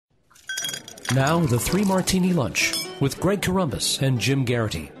Now, the Three Martini Lunch with Greg Corombos and Jim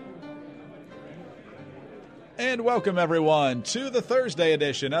Geraghty. And welcome, everyone, to the Thursday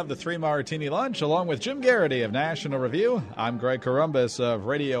edition of the Three Martini Lunch, along with Jim Geraghty of National Review. I'm Greg Corombos of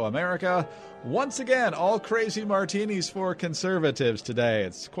Radio America. Once again, all crazy martinis for conservatives today.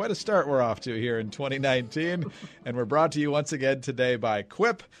 It's quite a start we're off to here in 2019, and we're brought to you once again today by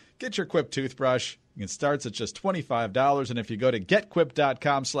Quip. Get your Quip toothbrush. It starts at just $25, and if you go to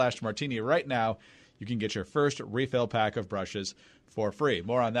getquip.com/martini right now, you can get your first refill pack of brushes for free.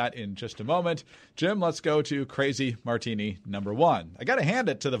 More on that in just a moment. Jim, let's go to Crazy Martini number one. I got to hand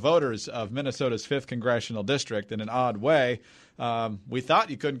it to the voters of Minnesota's 5th Congressional District in an odd way. We thought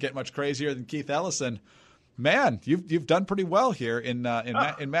you couldn't get much crazier than Keith Ellison. Man, you've done pretty well here in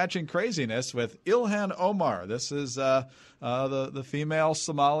matching craziness with Ilhan Omar. This is the female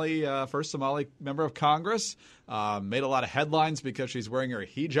Somali, first Somali member of Congress. Made a lot of headlines because she's wearing her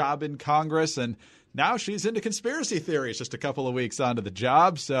hijab in Congress, and now she's into conspiracy theories just a couple of weeks onto the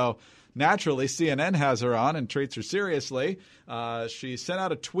job. So naturally, CNN has her on and treats her seriously. She sent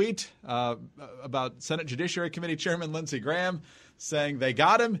out a tweet about Senate Judiciary Committee Chairman Lindsay Graham saying they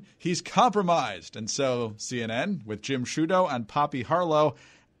got him, he's compromised. And so CNN, with Jim Sciutto and Poppy Harlow,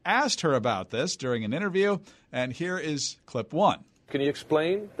 asked her about this during an interview. And here is clip one. Can you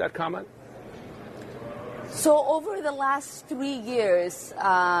explain that comment? So over the last 3 years,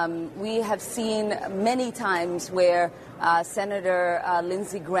 we have seen many times where Senator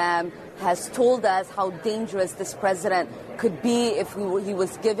Lindsey Graham has told us how dangerous this president could be if he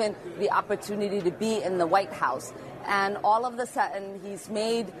was given the opportunity to be in the White House. And all of a sudden, he's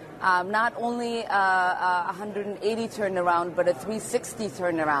made not only a 180 turnaround, but a 360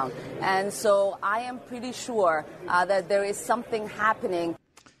 turnaround. And so I am pretty sure that there is something happening.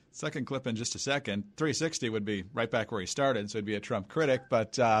 Second clip in just a second. 360 would be right back where he started, so he'd be a Trump critic.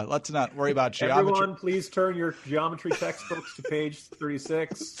 But let's not worry about geometry. Everyone, please turn your geometry textbooks to page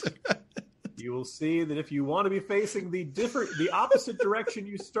 36. You will see that if you want to be facing the opposite direction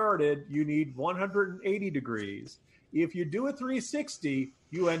you started, you need 180 degrees. If you do a 360,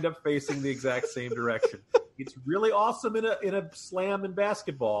 you end up facing the exact same direction. It's really awesome in a slam in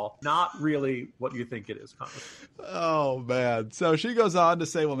basketball, not really what you think it is, Congress. Oh, man. So she goes on to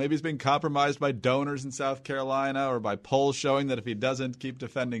say, well, maybe he's been compromised by donors in South Carolina or by polls showing that if he doesn't keep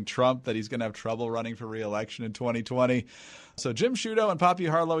defending Trump, that he's going to have trouble running for re-election in 2020. So Jim Sciutto and Poppy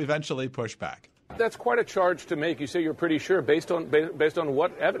Harlow eventually push back. That's quite a charge to make. You say you're pretty sure. Based on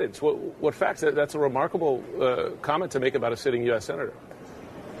what evidence? What facts? That's a remarkable comment to make about a sitting U.S. senator.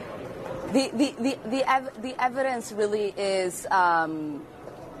 The evidence really is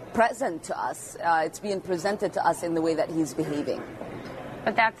present to us. It's being presented to us in the way that he's behaving.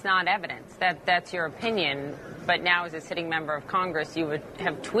 But that's not evidence. That's your opinion. But now, as a sitting member of Congress, you would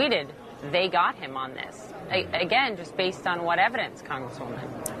have tweeted, they got him on this. Again, just based on what evidence, Congresswoman?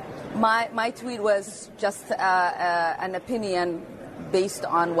 My tweet was just an opinion based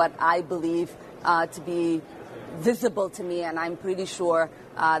on what I believe to be visible to me, and I'm pretty sure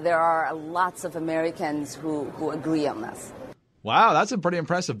there are lots of Americans who agree on this. Wow, that's a pretty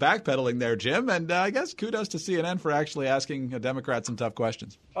impressive backpedaling there, Jim. And I guess kudos to CNN for actually asking Democrats some tough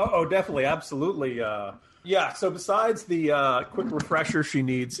questions. Oh, definitely. Absolutely. Yeah, so besides the quick refresher she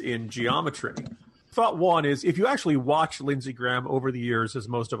needs in geometry, thought one is, if you actually watch Lindsey Graham over the years, as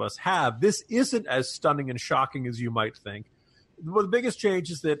most of us have, this isn't as stunning and shocking as you might think. Well, the biggest change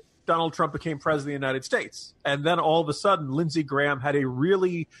is that Donald Trump became president of the United States. And then all of a sudden, Lindsey Graham had a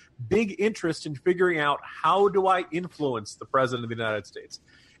really big interest in figuring out, how do I influence the president of the United States?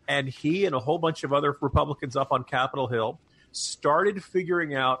 And he and a whole bunch of other Republicans up on Capitol Hill started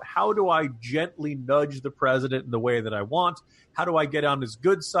figuring out, how do I gently nudge the president in the way that I want? How do I get on his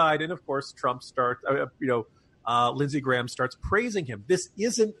good side? And of course, Lindsey Graham starts praising him. This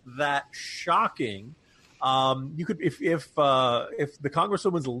isn't that shocking. You could, if the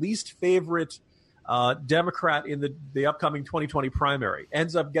Congresswoman's least favorite Democrat in the upcoming 2020 primary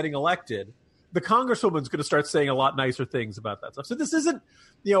ends up getting elected, the Congresswoman's going to start saying a lot nicer things about that stuff. So this isn't,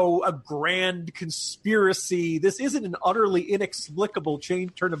 a grand conspiracy. This isn't an utterly inexplicable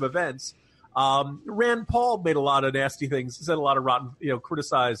turn of events. Rand Paul made a lot of nasty things, said a lot of rotten,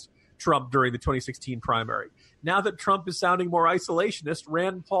 criticized Trump during the 2016 primary. Now that Trump is sounding more isolationist,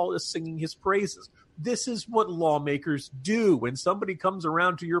 Rand Paul is singing his praises. This is what lawmakers do. When somebody comes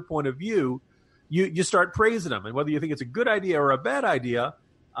around to your point of view, you start praising them. And whether you think it's a good idea or a bad idea,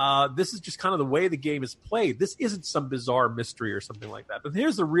 this is just kind of the way the game is played. This isn't some bizarre mystery or something like that. But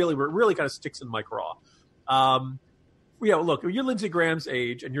here's what really kind of sticks in my craw. look, you're Lindsey Graham's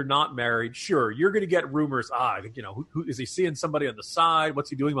age and you're not married. Sure, you're going to get rumors. I think, who is he seeing somebody on the side? What's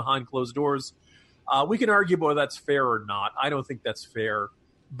he doing behind closed doors? We can argue whether that's fair or not. I don't think that's fair.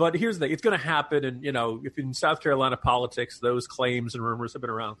 But here's the thing. It's going to happen. And, if in South Carolina politics, those claims and rumors have been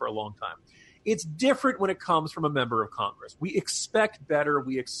around for a long time. It's different when it comes from a member of Congress. We expect better.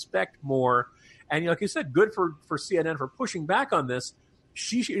 We expect more. And like you said, good for CNN for pushing back on this.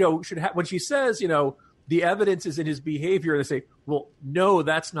 She should have, when she says, the evidence is in his behavior, they say, well, no,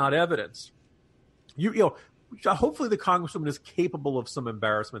 that's not evidence. Hopefully the Congresswoman is capable of some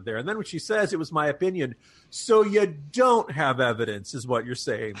embarrassment there. And then when she says, it was my opinion, so you don't have evidence is what you're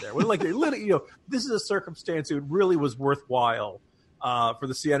saying there. Well, this is a circumstance it really was worthwhile for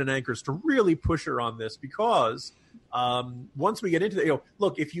the CNN anchors to really push her on this, because once we get into the,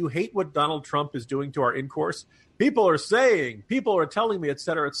 look, if you hate what Donald Trump is doing to our in-course, people are telling me, et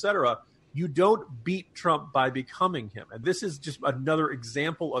cetera, you don't beat Trump by becoming him. And this is just another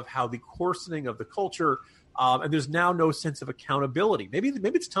example of how the coarsening of the culture, and there's now no sense of accountability. Maybe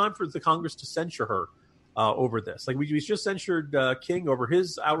it's time for the Congress to censure her over this. Like we just censured King over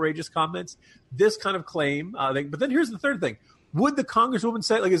his outrageous comments. This kind of claim, but then here's the third thing. Would the Congresswoman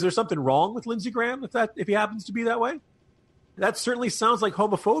say, is there something wrong with Lindsey Graham if he happens to be that way? That certainly sounds like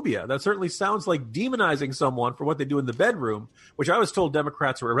homophobia. That certainly sounds like demonizing someone for what they do in the bedroom, which I was told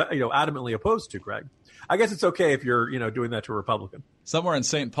Democrats were adamantly opposed to, Greg. I guess it's okay if you're doing that to a Republican. Somewhere in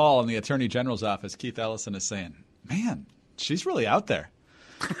St. Paul in the Attorney General's office, Keith Ellison is saying, man, she's really out there.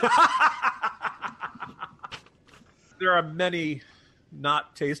 There are many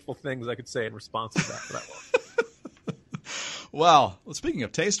not tasteful things I could say in response to that, but I won't. Well, speaking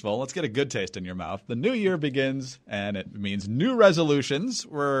of tasteful, let's get a good taste in your mouth. The new year begins, and it means new resolutions.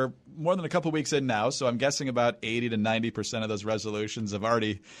 We're more than a couple weeks in now, so I'm guessing about 80 to 90% of those resolutions have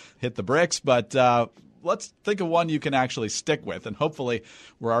already hit the bricks. But let's think of one you can actually stick with, and hopefully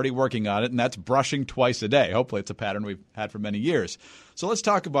we're already working on it, and that's brushing twice a day. Hopefully it's a pattern we've had for many years. So let's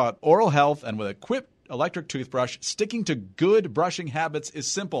talk about oral health, and with a Quip electric toothbrush, sticking to good brushing habits is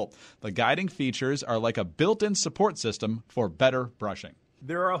simple. The guiding features are like a built-in support system for better brushing.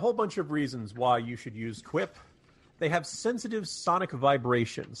 There are a whole bunch of reasons why you should use Quip. They have sensitive sonic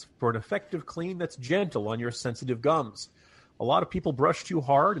vibrations for an effective clean that's gentle on your sensitive gums. A lot of people brush too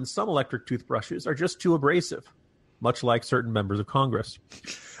hard, and some electric toothbrushes are just too abrasive, much like certain members of Congress.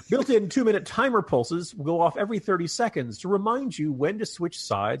 Built-in 2-minute timer pulses will go off every 30 seconds to remind you when to switch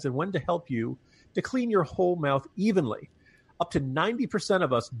sides and when to help you to clean your whole mouth evenly. Up to 90%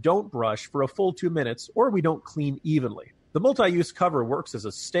 of us don't brush for a full 2 minutes, or we don't clean evenly. The multi-use cover works as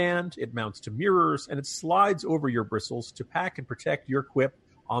a stand, it mounts to mirrors, and it slides over your bristles to pack and protect your Quip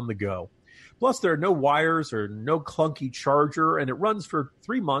on the go. Plus, there are no wires or no clunky charger, and it runs for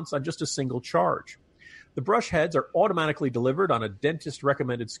 3 months on just a single charge. The brush heads are automatically delivered on a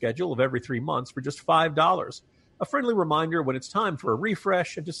dentist-recommended schedule of every 3 months for just $5. A friendly reminder when it's time for a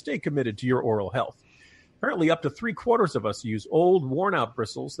refresh and to stay committed to your oral health. Apparently, up to 3/4 of us use old, worn-out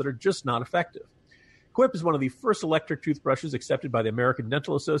bristles that are just not effective. Quip is one of the first electric toothbrushes accepted by the American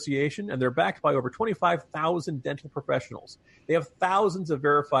Dental Association, and they're backed by over 25,000 dental professionals. They have thousands of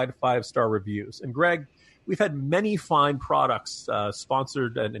verified 5-star reviews. And Greg, we've had many fine products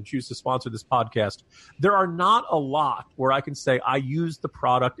sponsored and choose to sponsor this podcast. There are not a lot where I can say I use the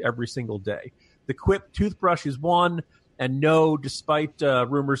product every single day. The Quip toothbrush is one, and no, despite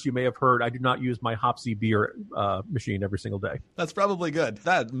rumors you may have heard, I do not use my Hopsy beer machine every single day. That's probably good.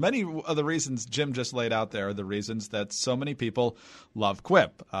 Many of the reasons Jim just laid out there are the reasons that so many people love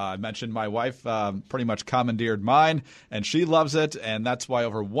Quip. I mentioned my wife pretty much commandeered mine, and she loves it, and that's why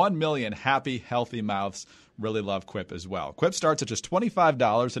over 1 million happy, healthy mouths really love Quip as well. Quip starts at just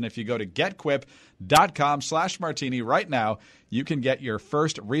 $25, and if you go to getquip.com/martini right now, you can get your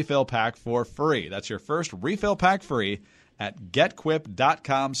first refill pack for free. That's your first refill pack free at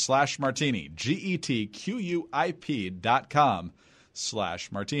getquip.com/martini,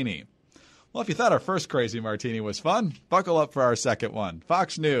 getquip.com/martini. Well, if you thought our first crazy martini was fun, buckle up for our second one.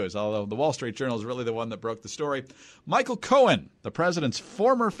 Fox News, although the Wall Street Journal is really the one that broke the story. Michael Cohen, the president's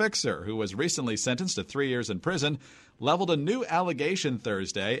former fixer, who was recently sentenced to 3 years in prison, leveled a new allegation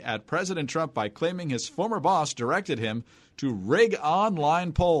Thursday at President Trump by claiming his former boss directed him to rig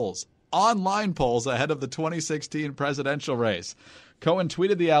online polls ahead of the 2016 presidential race. Cohen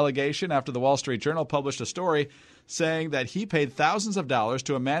tweeted the allegation after the Wall Street Journal published a story saying that he paid thousands of dollars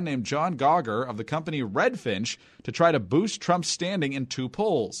to a man named John Gauger of the company Redfinch to try to boost Trump's standing in 2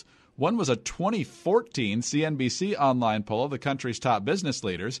 polls. One was a 2014 CNBC online poll of the country's top business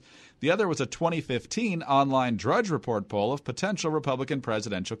leaders. The other was a 2015 online Drudge Report poll of potential Republican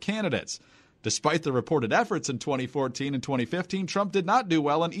presidential candidates. Despite the reported efforts in 2014 and 2015, Trump did not do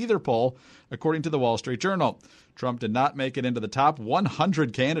well in either poll, according to the Wall Street Journal. Trump did not make it into the top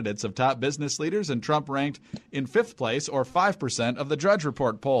 100 candidates of top business leaders, and Trump ranked in 5th place, or 5%, of the Drudge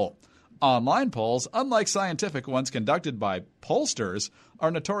Report poll. Online polls, unlike scientific ones conducted by pollsters, are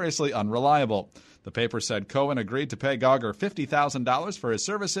notoriously unreliable. The paper said Cohen agreed to pay Gauger $50,000 for his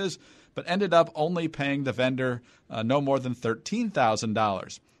services, but ended up only paying the vendor no more than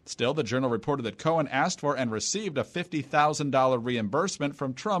 $13,000. Still, the Journal reported that Cohen asked for and received a $50,000 reimbursement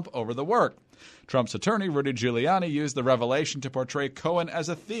from Trump over the work. Trump's attorney, Rudy Giuliani, used the revelation to portray Cohen as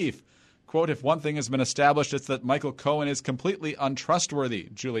a thief. Quote, "If one thing has been established, it's that Michael Cohen is completely untrustworthy,"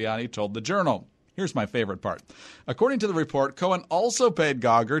 Giuliani told the Journal. Here's my favorite part. According to the report, Cohen also paid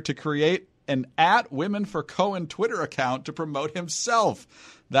Gauger to create an @WomenForCohen Twitter account to promote himself.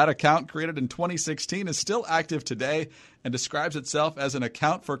 That account, created in 2016, is still active today and describes itself as an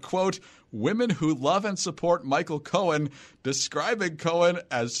account for, quote, "women who love and support Michael Cohen," describing Cohen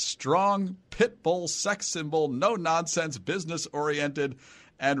as strong, pit bull, sex symbol, no-nonsense, business-oriented,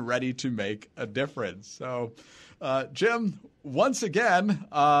 and ready to make a difference. So, Jim, once again,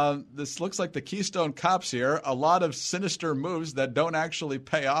 this looks like the Keystone Cops here. A lot of sinister moves that don't actually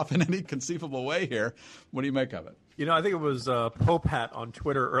pay off in any conceivable way here. What do you make of it? You know, I think it was Pope Hat on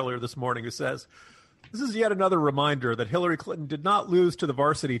Twitter earlier this morning who says, "This is yet another reminder that Hillary Clinton did not lose to the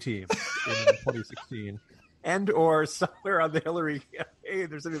varsity team in 2016. And or somewhere on the Hillary campaign,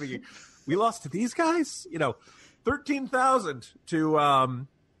 there's anything, we lost to these guys? You know, 13,000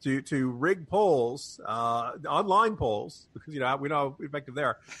 to rig polls, online polls, because, you know, we know how effective they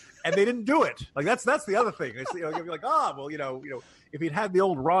are. And they didn't do it. Like, that's the other thing. It's, you know, you'll be like, well, you know, if you'd had the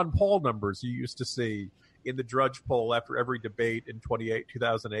old Ron Paul numbers you used to see in the Drudge poll after every debate in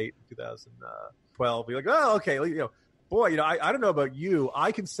 2008, 2012, you're like, oh, okay, you know, boy, you know, I don't know about you,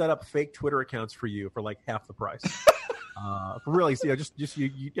 I can set up fake Twitter accounts for you for like half the price. Really, you know, just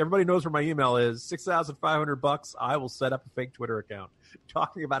everybody knows where my email is. $6,500. I will set up a fake Twitter account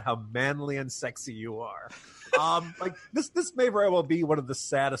talking about how manly and sexy you are. Like this may very well be one of the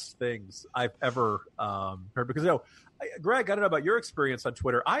saddest things I've ever heard, because, you know, Greg, I don't know about your experience on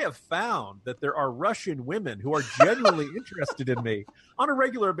Twitter. I have found that there are Russian women who are genuinely interested in me on a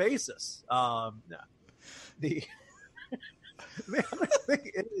regular basis. The other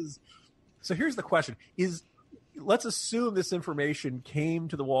thing is, so here's the question: let's assume this information came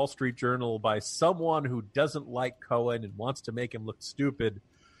to the Wall Street Journal by someone who doesn't like Cohen and wants to make him look stupid,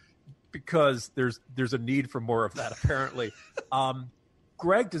 because there's a need for more of that, apparently.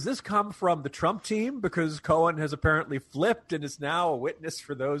 Greg, does this come from the Trump team because Cohen has apparently flipped and is now a witness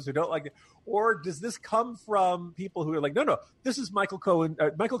for those who don't like it? Or does this come from people who are like, no, this is Michael Cohen.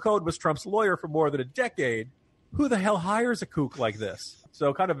 Michael Cohen was Trump's lawyer for more than a decade. Who the hell hires a kook like this?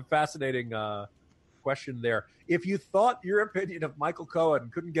 So kind of a fascinating question there. If you thought your opinion of Michael Cohen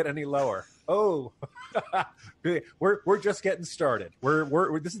couldn't get any lower, we're just getting started.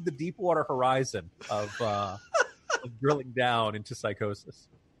 This is the Deepwater Horizon of drilling down into psychosis.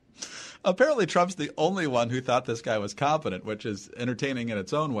 Apparently, Trump's the only one who thought this guy was competent, which is entertaining in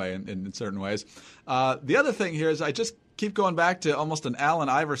its own way, in certain ways. The other thing here is I just keep going back to almost an Allen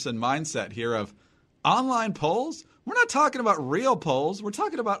Iverson mindset here of online polls. We're not talking about real polls. We're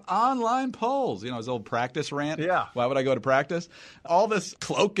talking about online polls. You know, his old practice rant. Yeah. Why would I go to practice? All this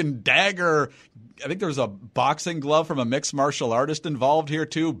cloak and dagger. I think there was a boxing glove from a mixed martial artist involved here,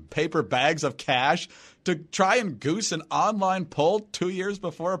 too. Paper bags of cash to try and goose an online poll 2 years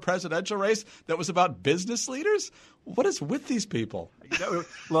before a presidential race that was about business leaders. What is with these people? You know,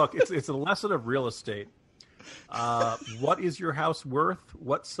 look, it's a lesson of real estate. What is your house worth?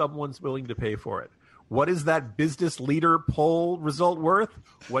 What someone's willing to pay for it. What is that business leader poll result worth?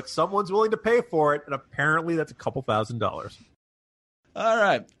 What someone's willing to pay for it, and apparently that's a couple $1,000s. All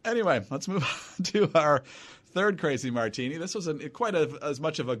right. Anyway, let's move on to our third crazy martini. This wasn't quite as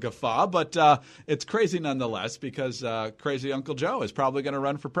much of a guffaw, but it's crazy nonetheless, because crazy Uncle Joe is probably going to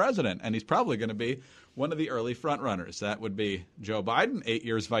run for president, and he's probably going to be one of the early frontrunners. That would be Joe Biden, 8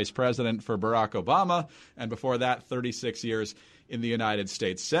 years vice president for Barack Obama, and before that, 36 years in the United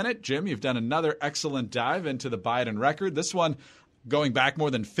States Senate. Jim, you've done another excellent dive into the Biden record. This one going back more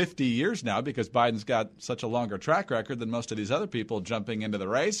than 50 years now, because Biden's got such a longer track record than most of these other people jumping into the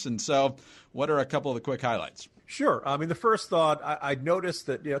race. And so what are a couple of the quick highlights? Sure. I mean, the first thought I noticed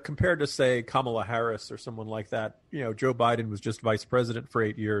that, compared to, say, Kamala Harris or someone like that, Joe Biden was just vice president for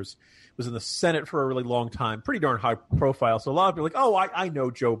 8 years, was in the Senate for a really long time, pretty darn high profile. So a lot of people are like, oh, I know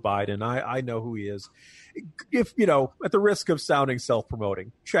Joe Biden. I know who he is. If, at the risk of sounding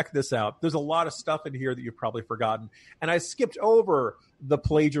self-promoting, check this out. There's a lot of stuff in here that you've probably forgotten. And I skipped over the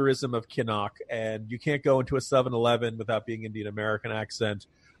plagiarism of Kinnock, and you can't go into a 7-Eleven without being Indian American accent.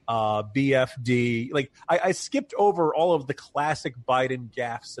 BFD. Like I skipped over all of the classic Biden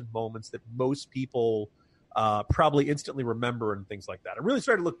gaffes and moments that most people probably instantly remember and things like that. I really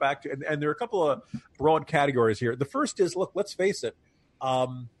started to look back to, and there are a couple of broad categories here. The first is, look, let's face it,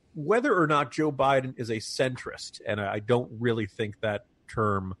 whether or not Joe Biden is a centrist, and I don't really think that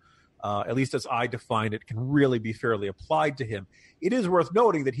term, at least as I define it, can really be fairly applied to him. It is worth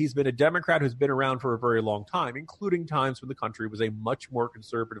noting that he's been a Democrat who's been around for a very long time, including times when the country was a much more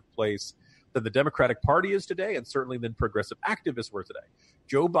conservative place than the Democratic Party is today, and certainly than progressive activists were today.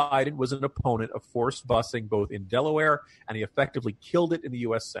 Joe Biden was an opponent of forced busing both in Delaware, and he effectively killed it in the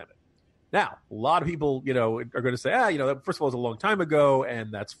U.S. Senate. Now, a lot of people, are going to say, first of all, it was a long time ago,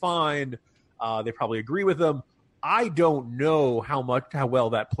 and that's fine. They probably agree with him. I don't know how well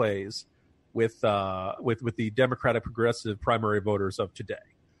that plays with the Democratic progressive primary voters of today.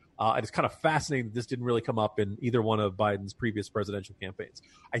 And it's kind of fascinating that this didn't really come up in either one of Biden's previous presidential campaigns.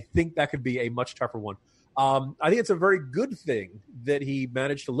 I think that could be a much tougher one. I think it's a very good thing that he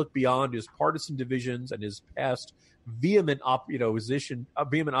managed to look beyond his partisan divisions and his past vehement opposition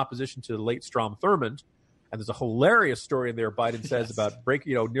to the late Strom Thurmond. And there's a hilarious story in there, Biden says, about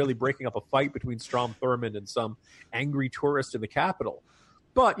nearly breaking up a fight between Strom Thurmond and some angry tourist in the Capitol.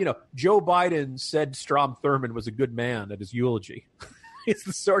 But, Joe Biden said Strom Thurmond was a good man at his eulogy. It's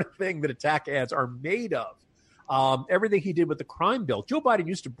the sort of thing that attack ads are made of. Everything he did with the crime bill. Joe Biden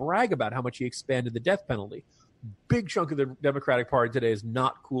used to brag about how much he expanded the death penalty. Big chunk of the Democratic Party today is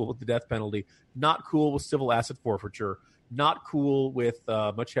not cool with the death penalty, not cool with civil asset forfeiture, not cool with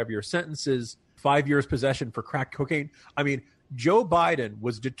much heavier sentences, 5 years possession for crack cocaine. I mean, Joe Biden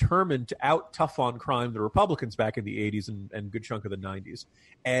was determined to out-tough on crime the Republicans back in the 80s and a good chunk of the 90s.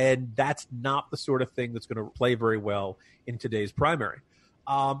 And that's not the sort of thing that's going to play very well in today's primary.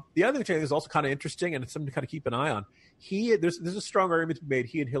 The other thing is also kind of interesting, and it's something to kind of keep an eye on. There's a strong argument to be made.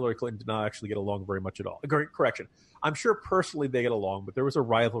 He and Hillary Clinton did not actually get along very much at all. Correction. I'm sure personally they get along, but there was a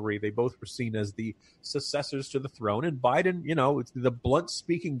rivalry. They both were seen as the successors to the throne. And Biden, it's the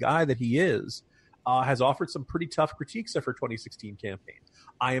blunt-speaking guy that he is, has offered some pretty tough critiques of her 2016 campaign.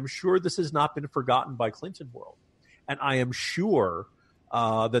 I am sure this has not been forgotten by Clinton world. And I am sure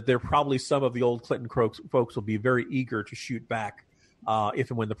that there probably some of the old Clinton folks will be very eager to shoot back if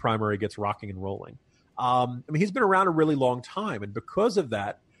and when the primary gets rocking and rolling. He's been around a really long time. And because of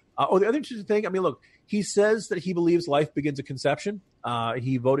that, the other interesting thing, look, he says that he believes life begins at conception.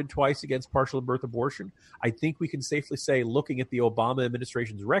 He voted twice against partial birth abortion. I think we can safely say, looking at the Obama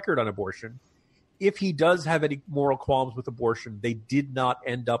administration's record on abortion, if he does have any moral qualms with abortion, they did not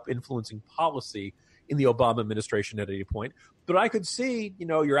end up influencing policy in the Obama administration at any point. But I could see,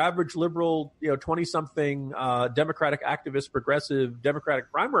 your average liberal, 20-something Democratic activist, progressive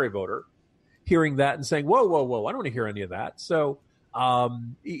Democratic primary voter hearing that and saying, whoa, I don't want to hear any of that. So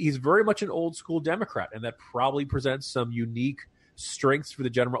he's very much an old school Democrat, and that probably presents some unique strengths for the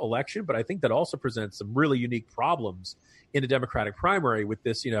general election. But I think that also presents some really unique problems in a Democratic primary with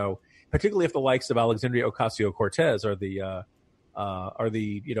this, particularly if the likes of Alexandria Ocasio-Cortez are the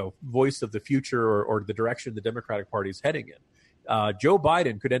voice of the future or the direction the Democratic Party is heading in. Joe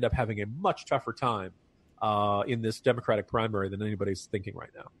Biden could end up having a much tougher time in this Democratic primary than anybody's thinking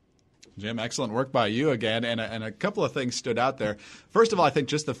right now. Jim, excellent work by you again. And a couple of things stood out there. First of all, I think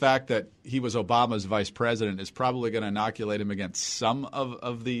just the fact that he was Obama's vice president is probably going to inoculate him against some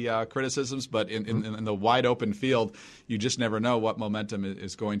of the criticisms. But in the wide open field, you just never know what momentum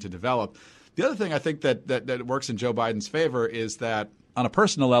is going to develop. The other thing I think that works in Joe Biden's favor is that on a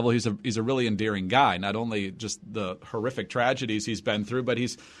personal level, he's a really endearing guy. Not only just the horrific tragedies he's been through, but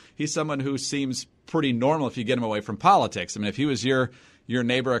he's someone who seems pretty normal if you get him away from politics. If he was your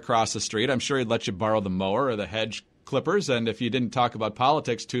neighbor across the street, I'm sure he'd let you borrow the mower or the hedge clippers. And if you didn't talk about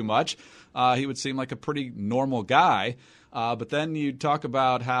politics too much, he would seem like a pretty normal guy. But then you talk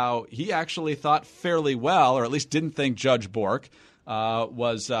about how he actually thought fairly well, or at least didn't think Judge Bork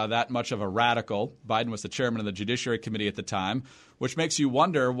was that much of a radical. Biden was the chairman of the Judiciary Committee at the time, which makes you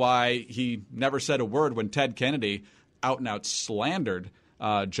wonder why he never said a word when Ted Kennedy out and out slandered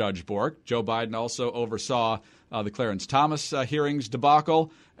Judge Bork. Joe Biden also oversaw the Clarence Thomas hearings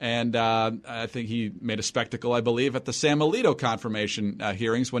debacle, and I think he made a spectacle, I believe, at the Sam Alito confirmation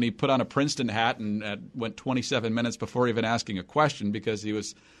hearings when he put on a Princeton hat and went 27 minutes before even asking a question because he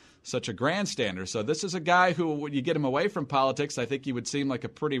was such a grandstander. So this is a guy who, when you get him away from politics, I think he would seem like a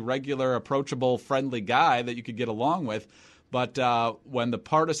pretty regular, approachable, friendly guy that you could get along with. But when the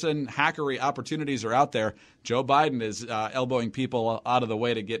partisan hackery opportunities are out there, Joe Biden is elbowing people out of the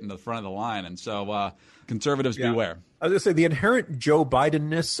way to get in the front of the line. And so conservatives beware. I was going to say the inherent Joe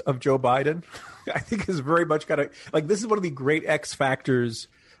Biden-ness of Joe Biden, I think is very much kind of like this is one of the great X factors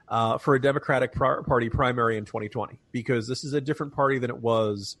for a Democratic Party primary in 2020, because this is a different party than it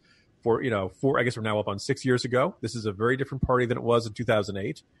was for I guess we're now up on 6 years ago. This is a very different party than it was in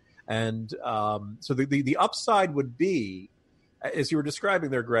 2008. And so the upside would be, as you were describing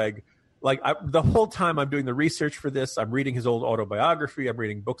there, Greg, like the whole time I'm doing the research for this, I'm reading his old autobiography, I'm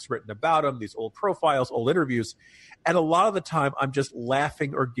reading books written about him, these old profiles, old interviews. And a lot of the time I'm just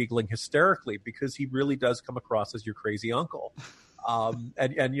laughing or giggling hysterically because he really does come across as your crazy uncle.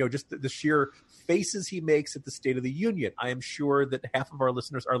 And just the sheer faces he makes at the State of the Union. I am sure that half of our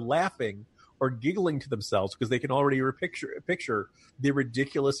listeners are laughing or giggling to themselves because they can already picture the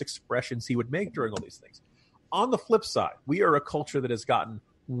ridiculous expressions he would make during all these things. On the flip side, we are a culture that has gotten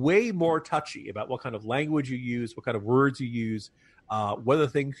way more touchy about what kind of language you use, what kind of words you use, whether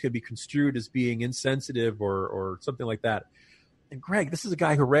things could be construed as being insensitive or something like that. And Greg, this is a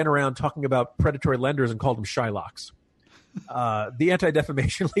guy who ran around talking about predatory lenders and called them Shylocks. The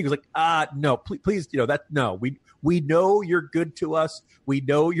Anti-Defamation League was like, no, please, no. We know you're good to us. We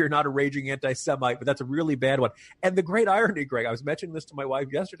know you're not a raging anti-Semite, but that's a really bad one. And the great irony, Greg, I was mentioning this to my wife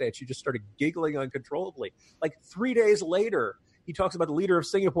yesterday, and she just started giggling uncontrollably. Like 3 days later, he talks about the leader of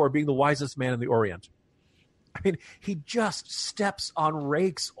Singapore being the wisest man in the Orient. I mean, he just steps on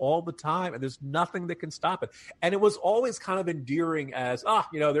rakes all the time, and there's nothing that can stop it. And it was always kind of endearing as,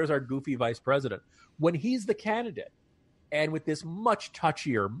 there's our goofy vice president. When he's the candidate, and with this much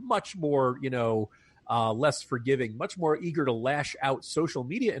touchier, much more, less forgiving, much more eager to lash out social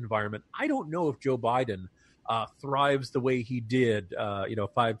media environment, I don't know if Joe Biden thrives the way he did,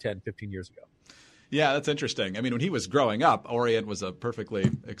 5, 10, 15 years ago. Yeah, that's interesting. I mean, when he was growing up, Orient was a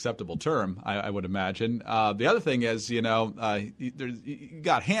perfectly acceptable term, I would imagine. The other thing is, he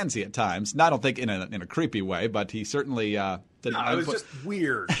got handsy at times. I don't think in a creepy way, but he certainly didn't. No, it was just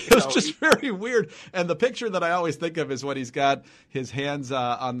weird. It was just very weird. And the picture that I always think of is when he's got his hands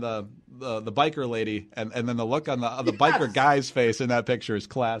on the biker lady, and then the look on the biker guy's face in that picture is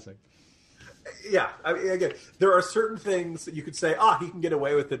classic. Yeah, I mean, again, there are certain things that you could say, he can get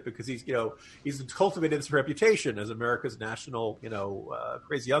away with it because he's cultivated this reputation as America's national,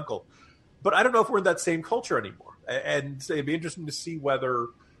 crazy uncle. But I don't know if we're in that same culture anymore. And so it'd be interesting to see whether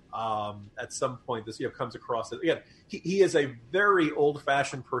at some point this comes across. Again, he is a very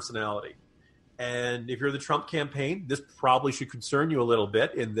old-fashioned personality. And if you're the Trump campaign, this probably should concern you a little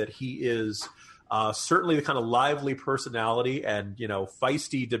bit in that he is certainly the kind of lively personality and,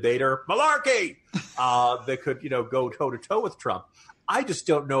 feisty debater, malarkey, that could, go toe-to-toe with Trump. I just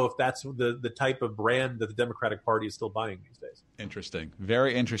don't know if that's the type of brand that the Democratic Party is still buying these days. Interesting.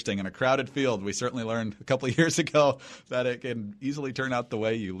 Very interesting. In a crowded field, we certainly learned a couple of years ago that it can easily turn out the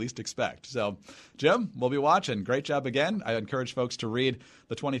way you least expect. So, Jim, we'll be watching. Great job again. I encourage folks to read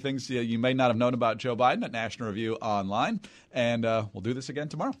the 20 things you may not have known about Joe Biden at National Review online. And we'll do this again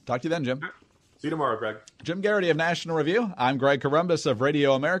tomorrow. Talk to you then, Jim. See you tomorrow, Greg. Jim Geraghty of National Review. I'm Greg Corombos of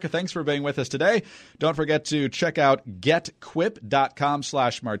Radio America. Thanks for being with us today. Don't forget to check out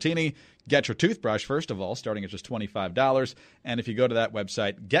getquip.com/martini. Get your toothbrush, first of all, starting at just $25. And if you go to that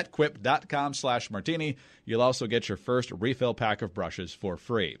website, getquip.com/martini, you'll also get your first refill pack of brushes for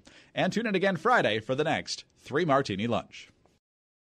free. And tune in again Friday for the next 3 Martini Lunch.